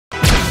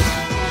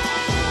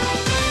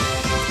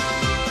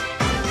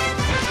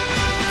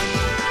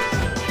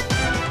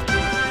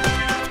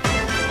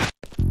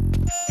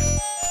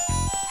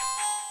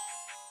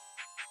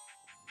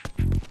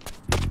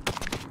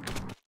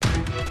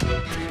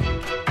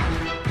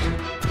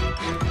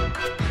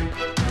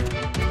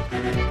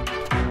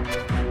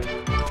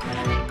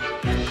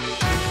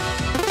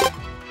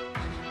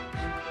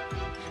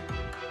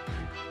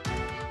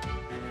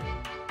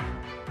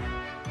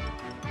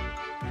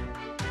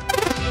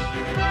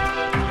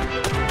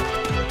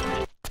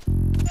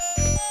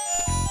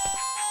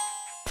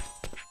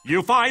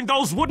You find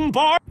those wooden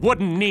boards?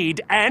 Wouldn't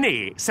need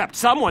any, except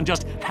someone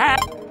just had...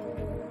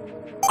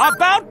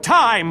 About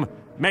time!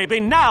 Maybe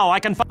now I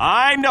can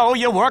I know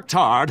you worked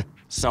hard,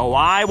 so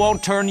I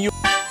won't turn you...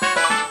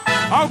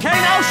 Okay,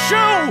 now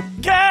shoo!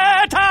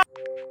 Get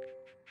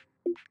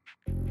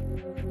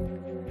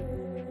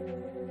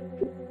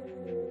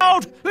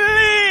out!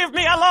 Leave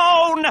me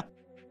alone!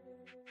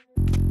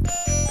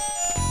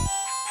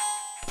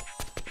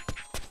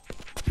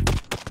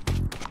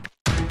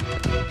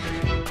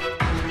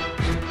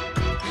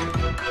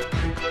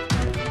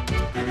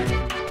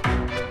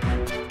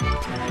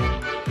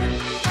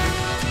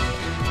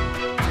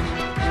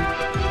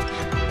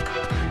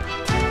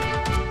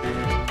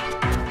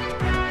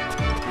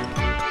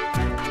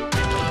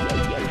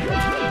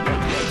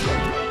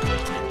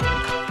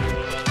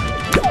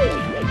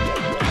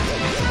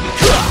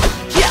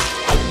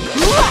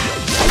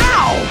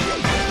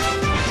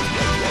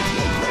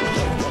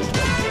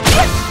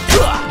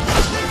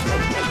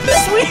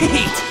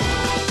 Sweet!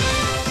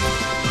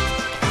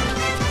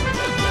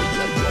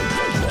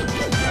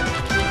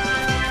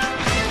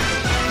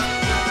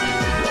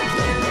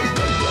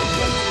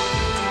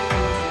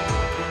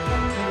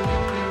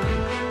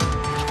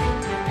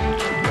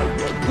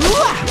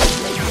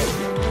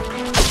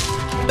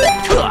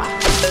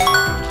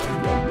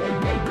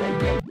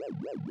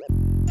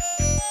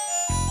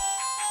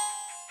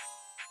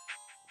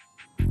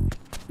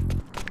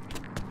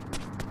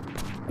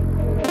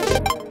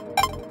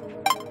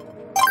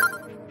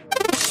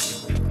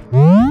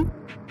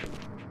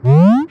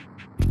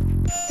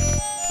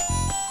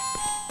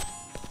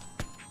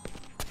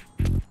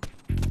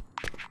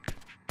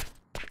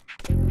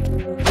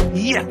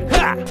 Yeah!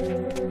 Ha!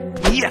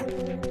 Yeah!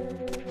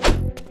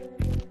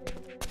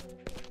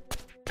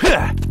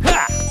 Ha!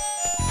 Ha!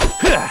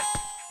 Ha!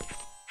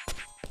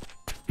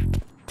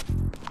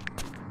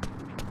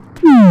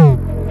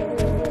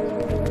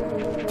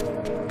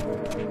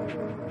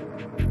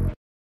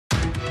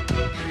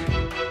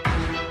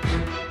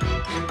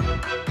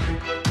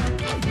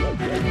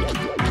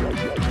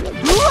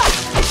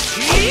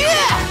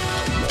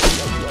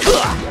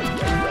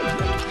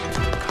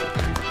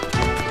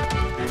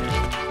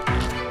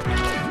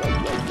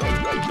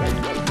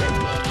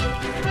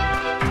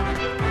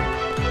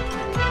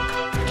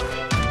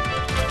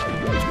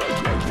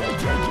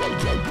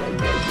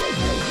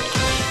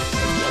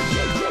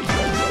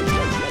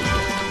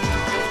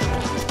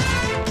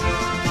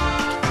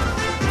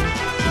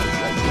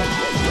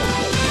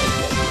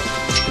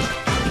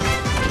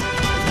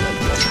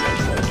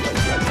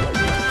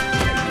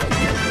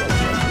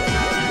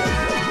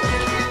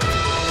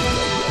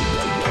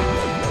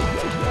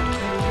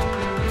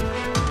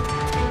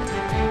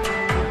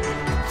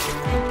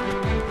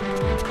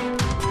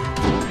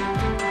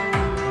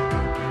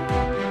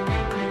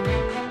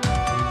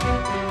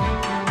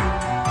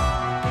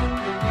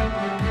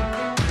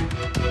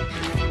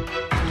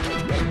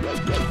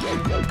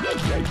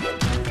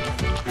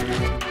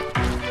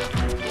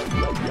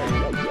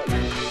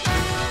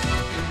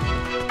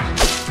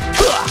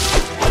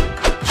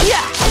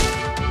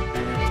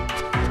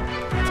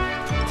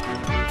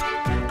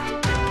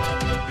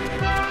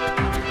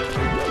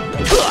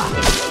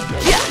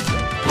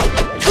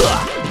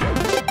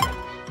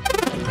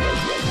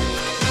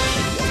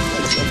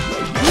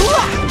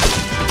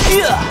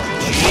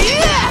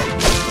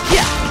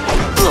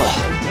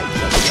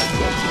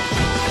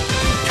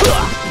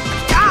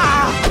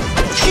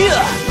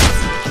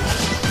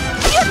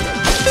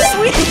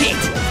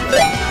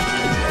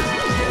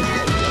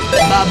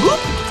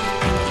 Babu?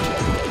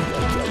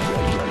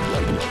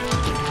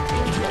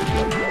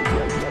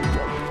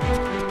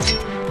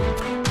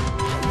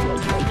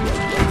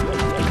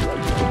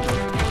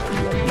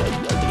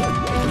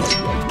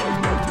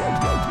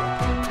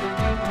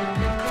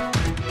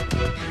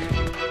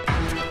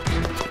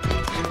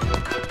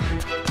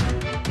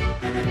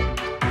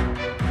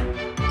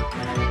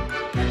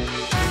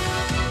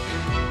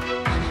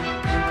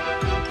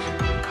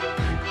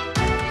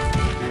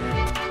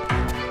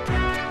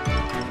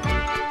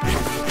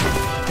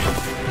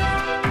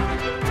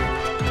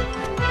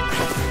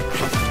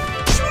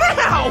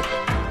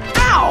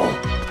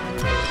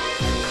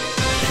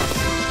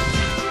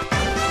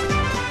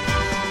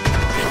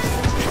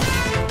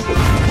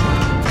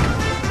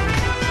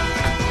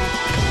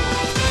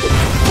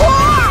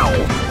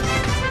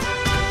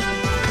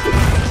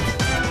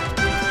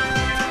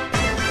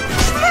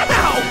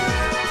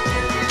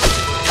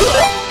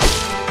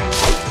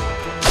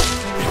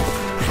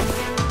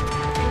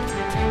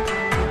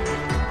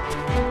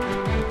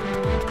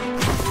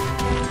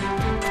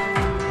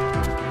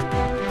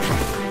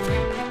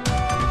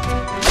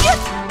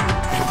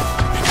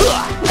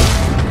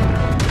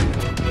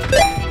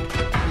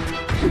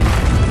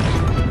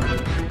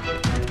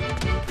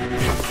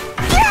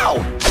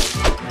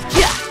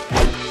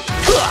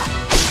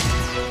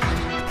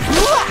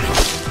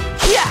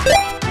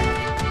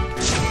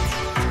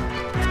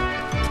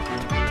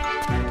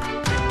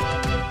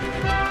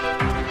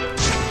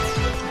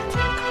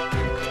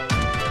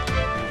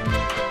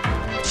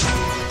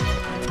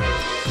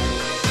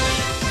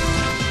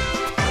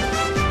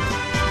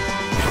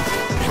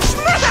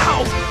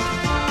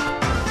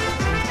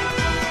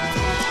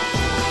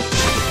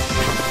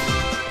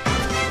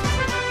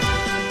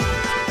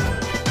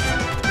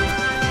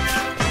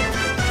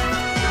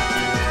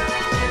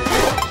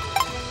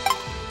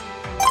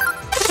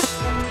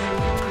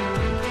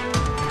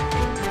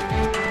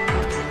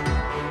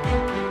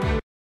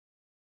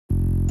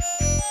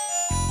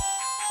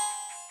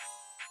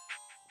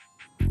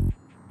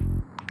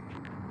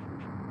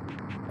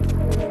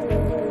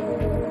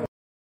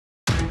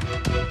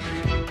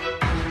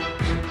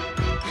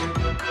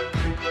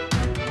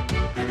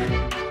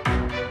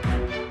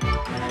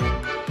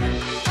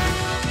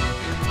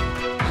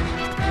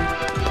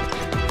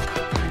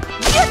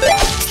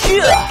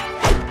 Sweet!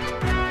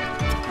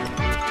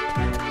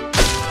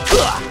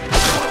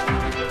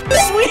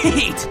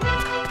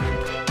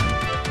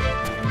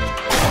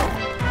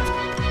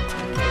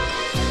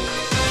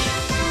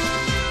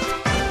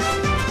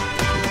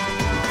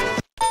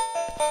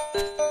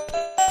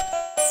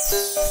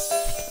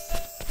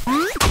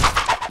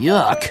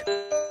 Yuck.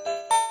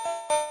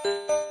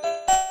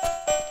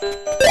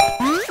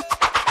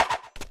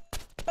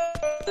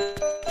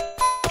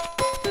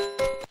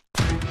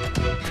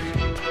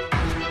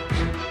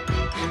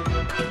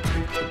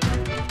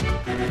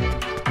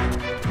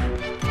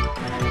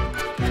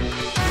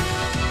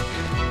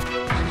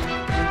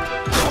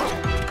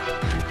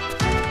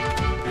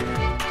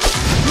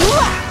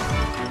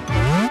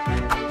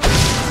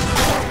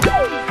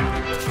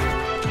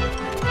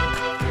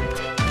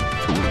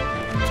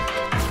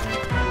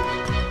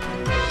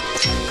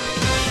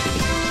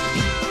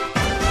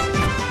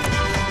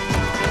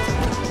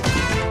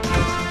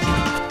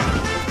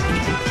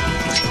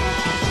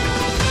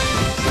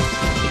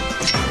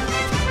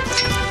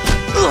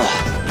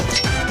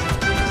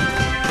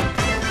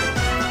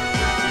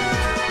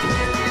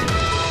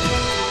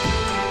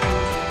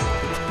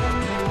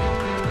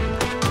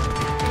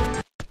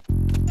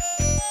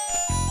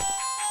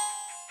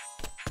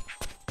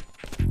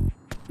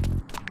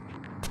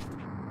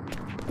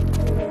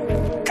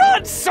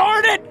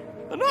 Darn it!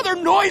 Another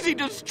noisy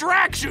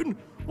distraction!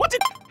 What's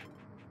it?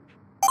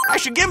 I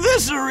should give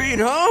this a read,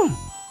 huh?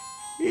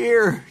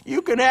 Here,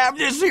 you can have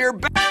this here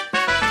back.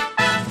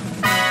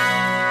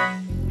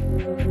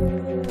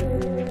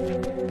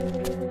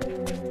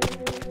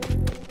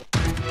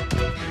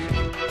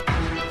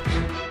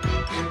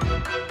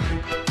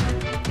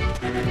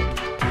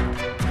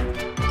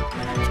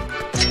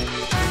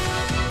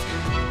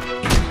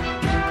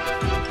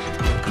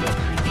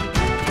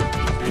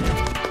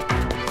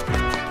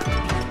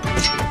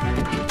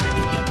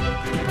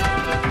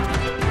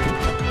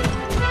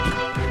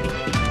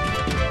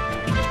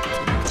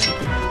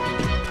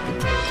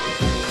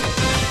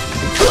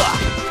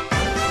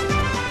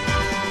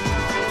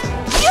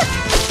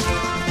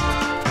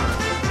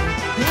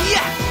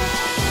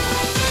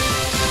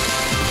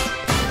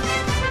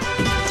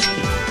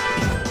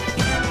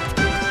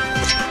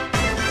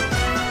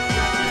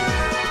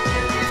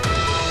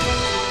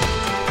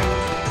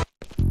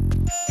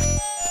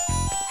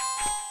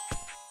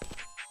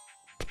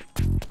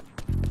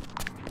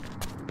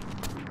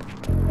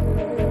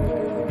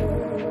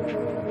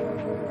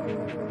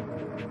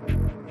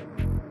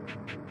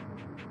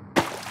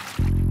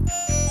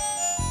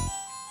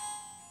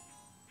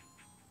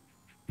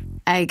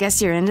 I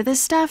guess you're into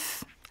this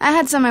stuff? I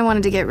had some I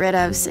wanted to get rid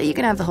of, so you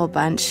can have the whole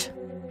bunch.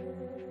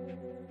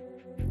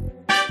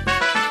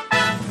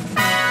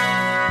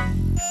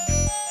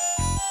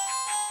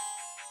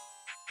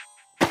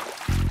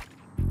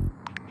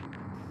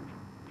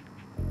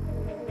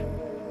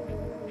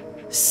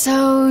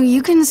 So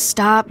you can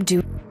stop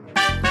doing...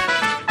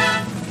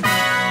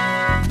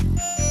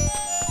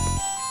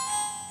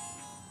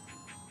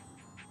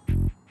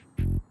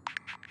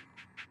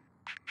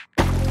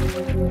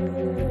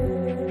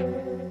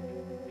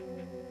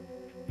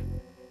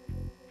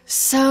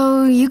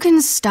 So you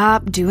can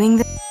stop doing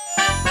the...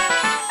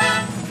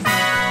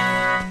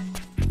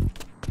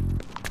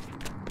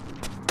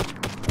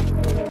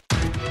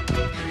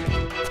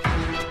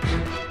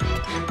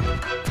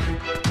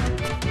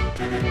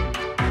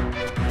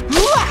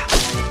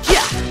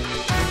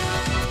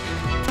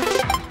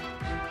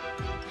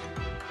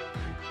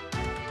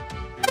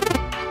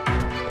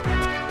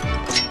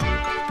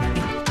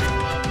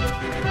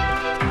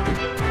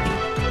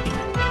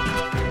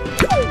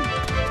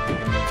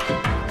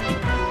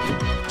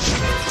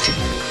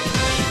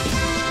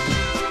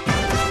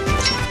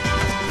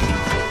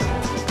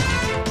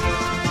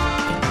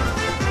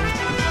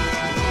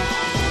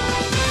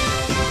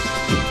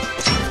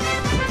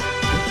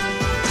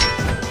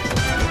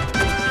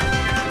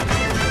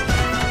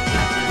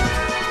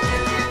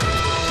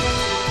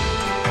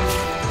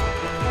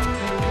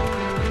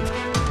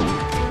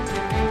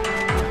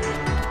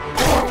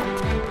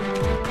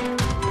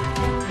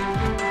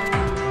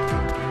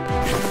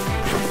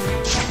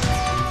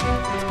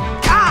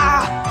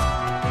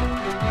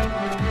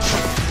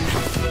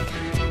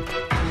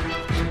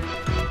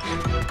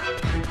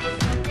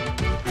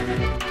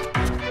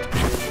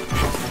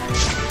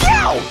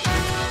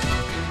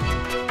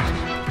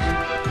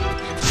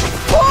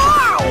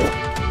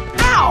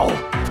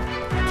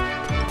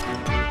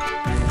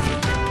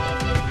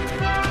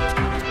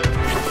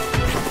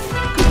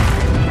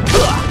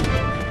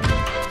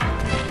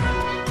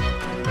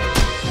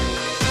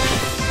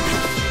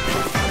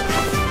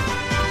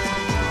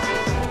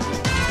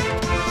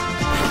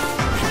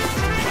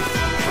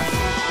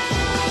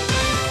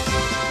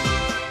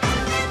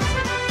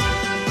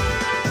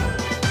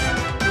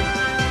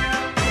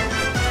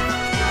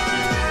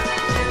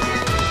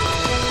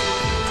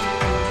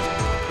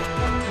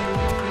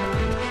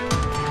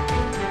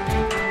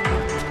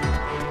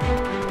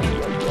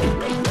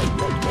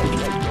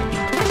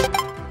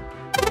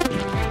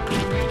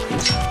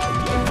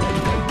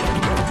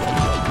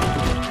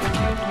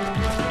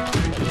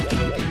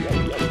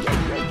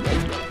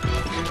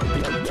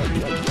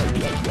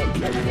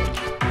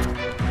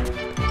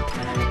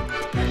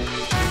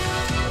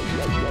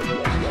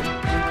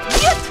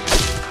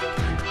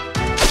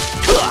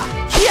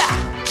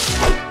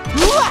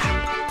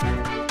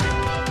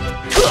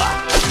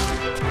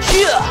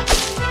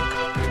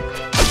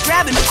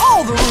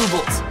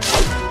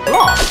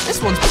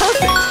 This one's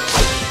perfect!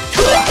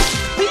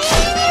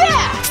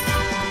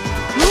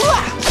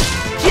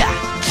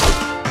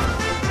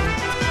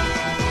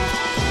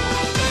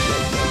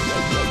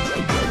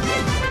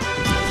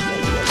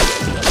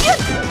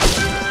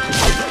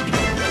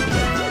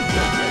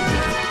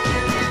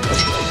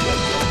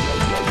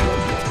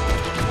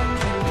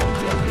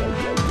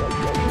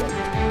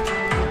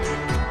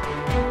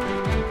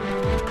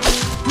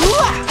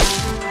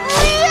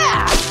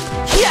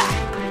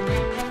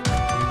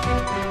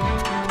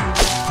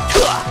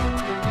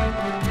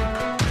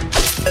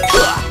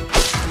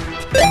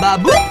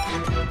 Babu.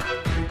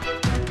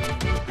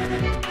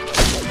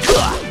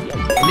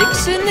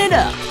 Mixing it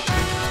up.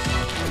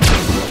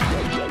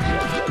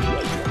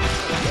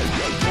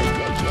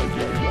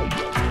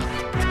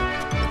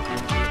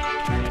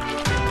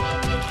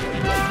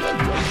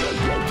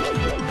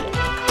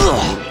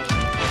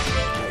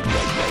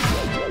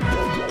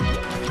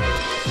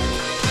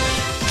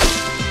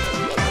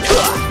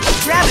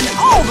 Grabbing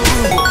all the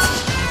rubles.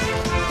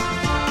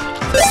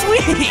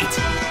 Sweet.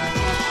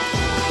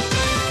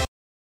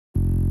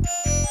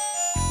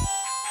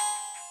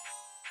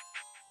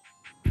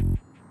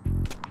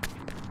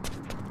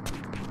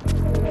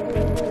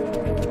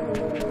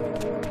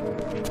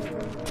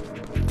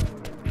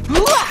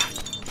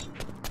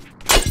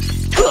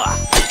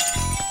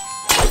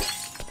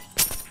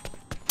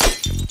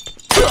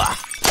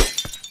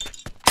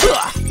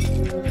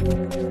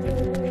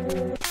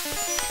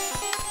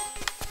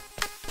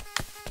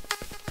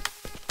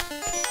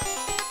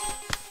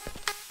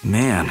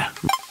 Man.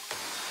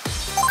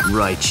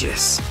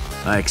 Righteous.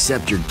 I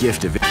accept your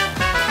gift of it.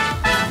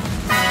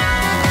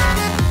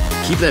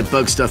 Keep that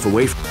bug stuff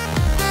away from...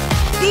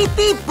 Beep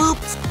beep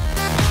boops.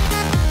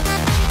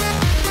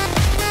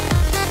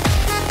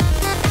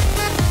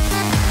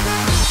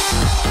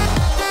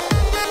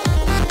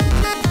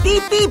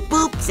 Beep beep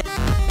boops.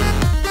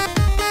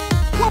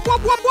 Whoop,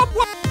 whoop, whoop, whoop,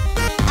 whoop.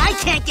 I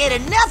can't get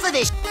enough of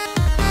this.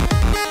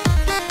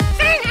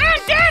 Sing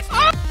and dance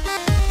all.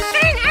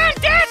 Sing and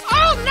dance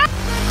all night.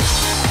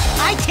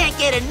 I can't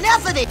get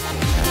enough of this.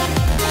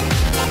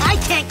 I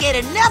can't get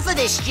enough of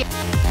this shit.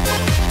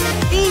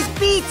 These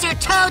beats are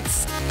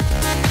totes.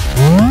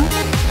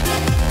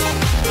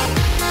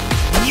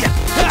 Yeah.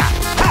 Ha,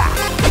 ha,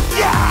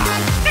 yeah.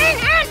 Sing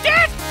and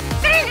dance.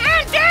 Sing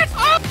and dance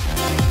all.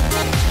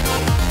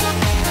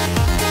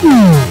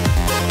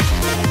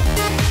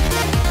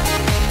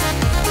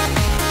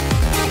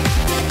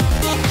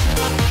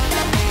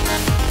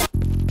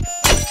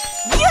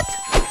 Yet!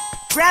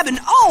 Grabbing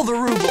all the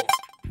rubles.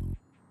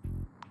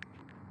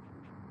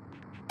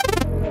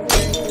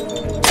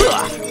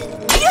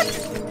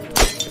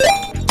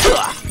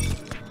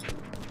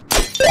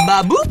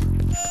 Baboop.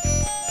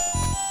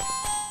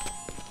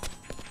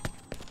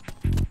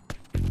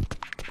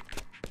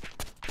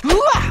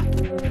 Hooah!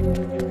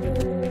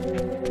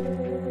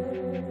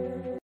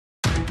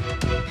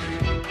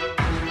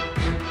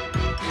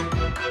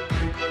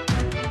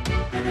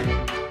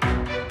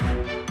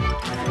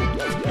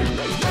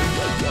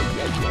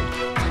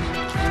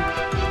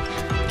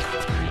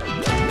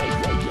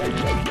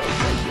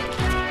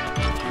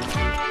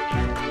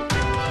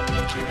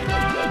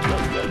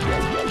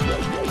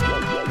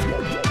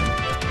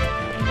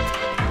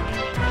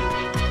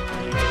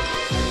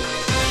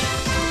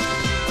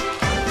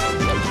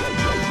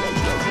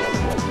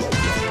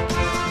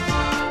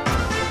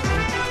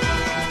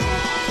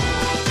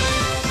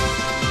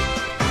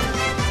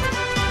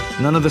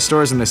 None of the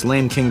stores in this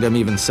lame kingdom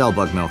even sell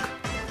bug milk.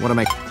 What am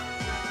I...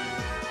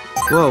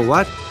 Whoa,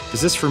 what?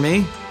 Is this for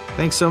me?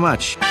 Thanks so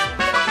much.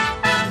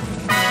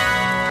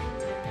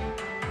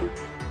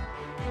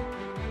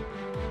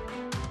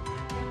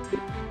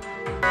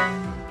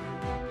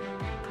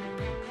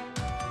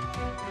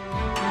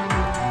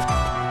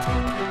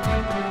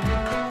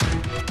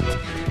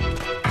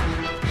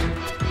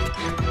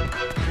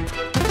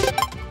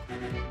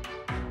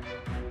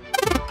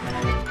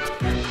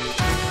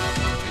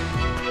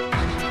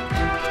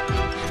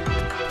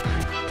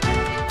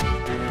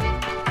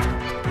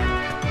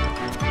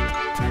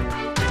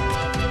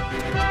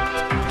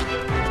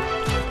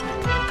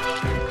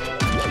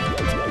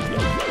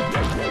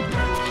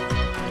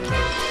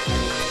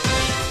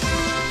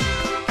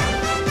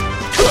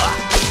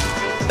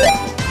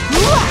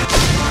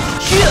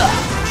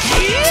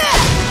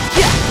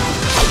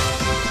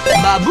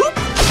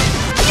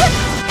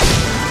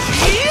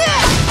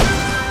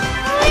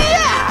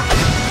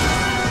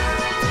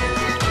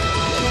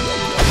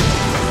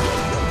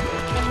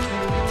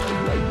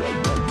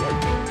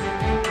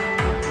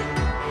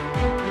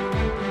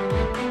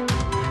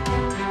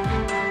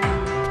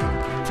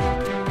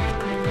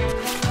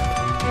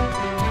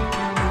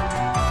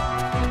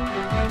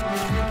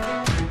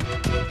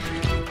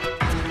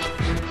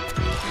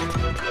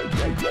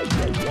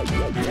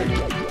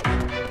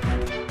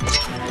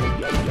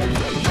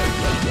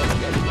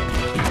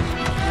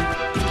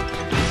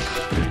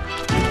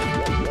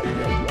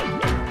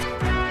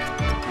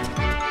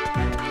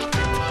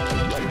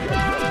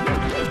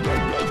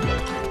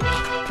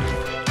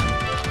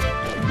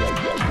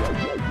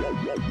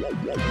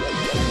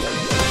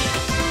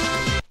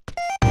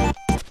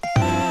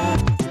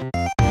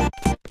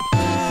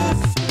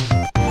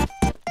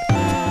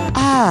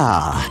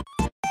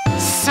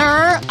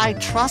 I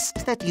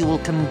trust that you will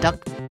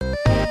conduct...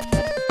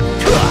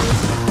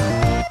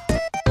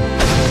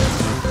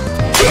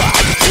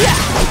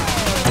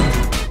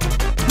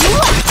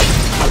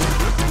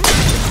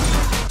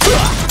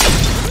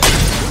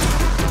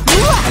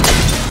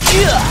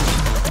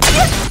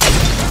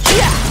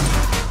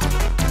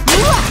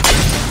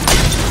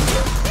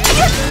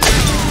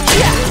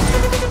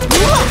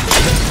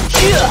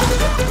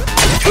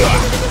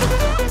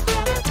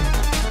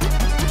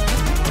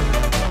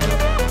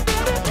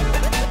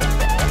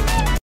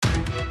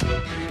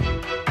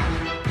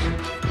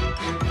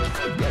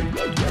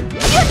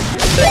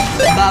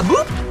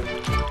 Baboop!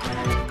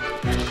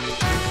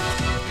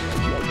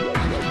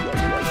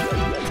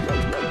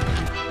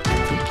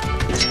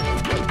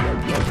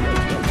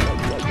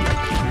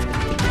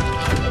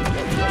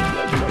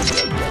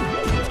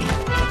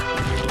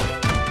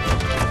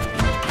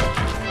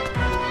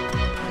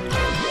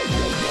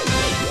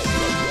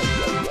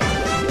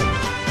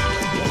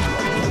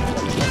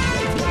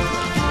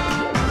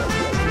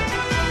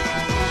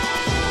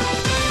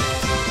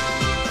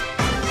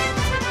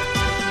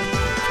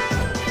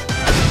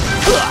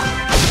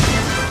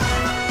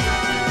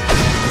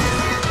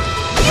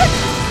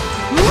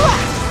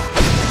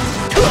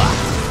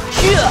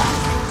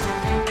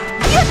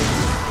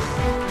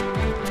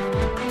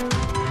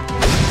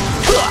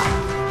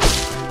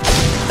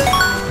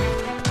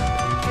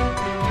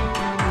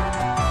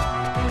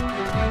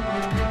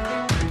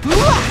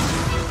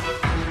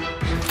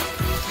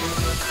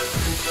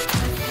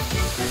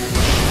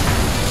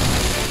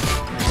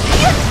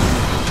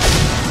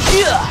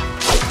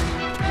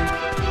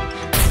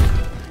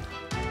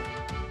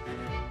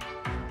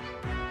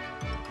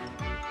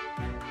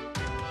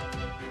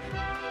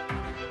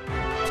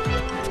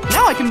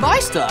 Now I can buy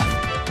stuff!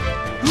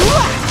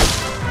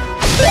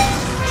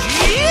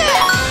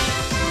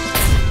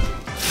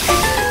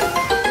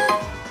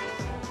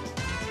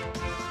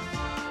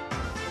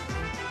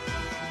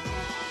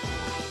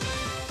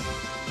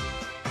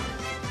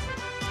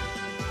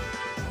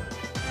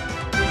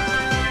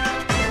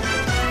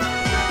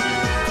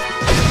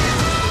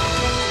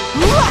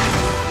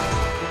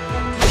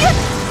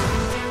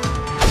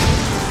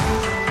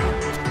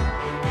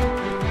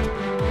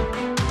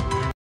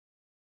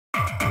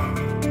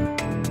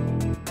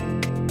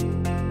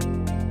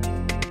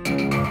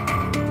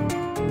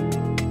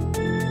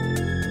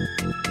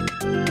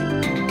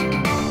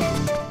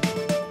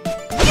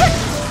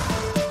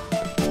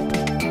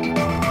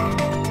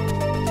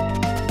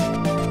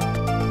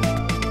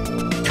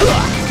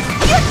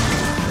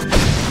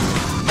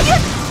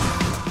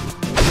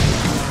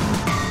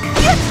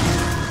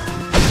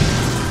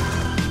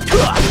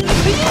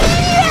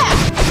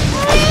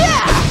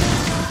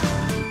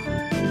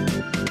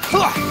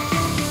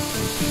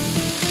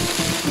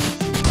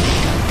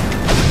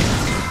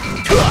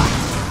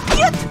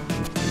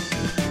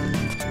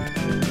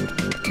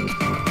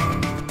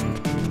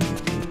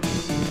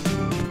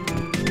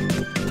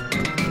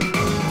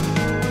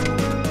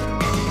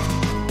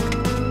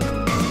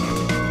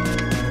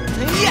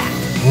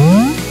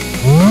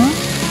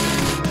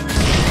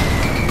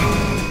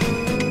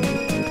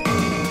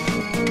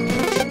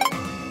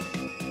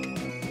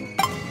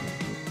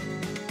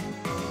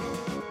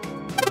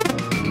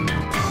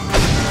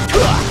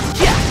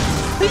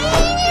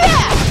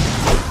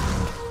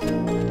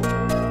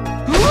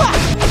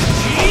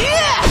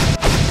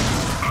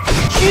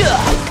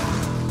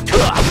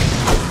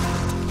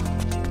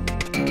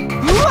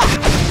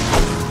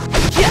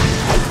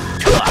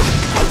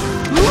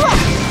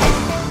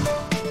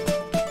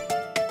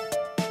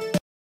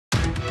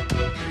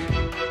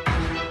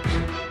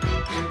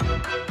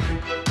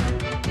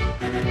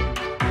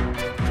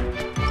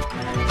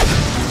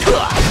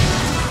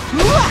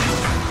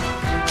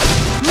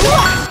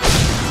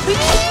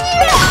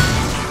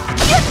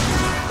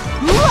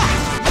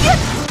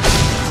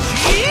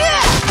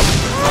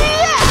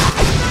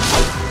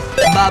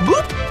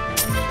 Baboop!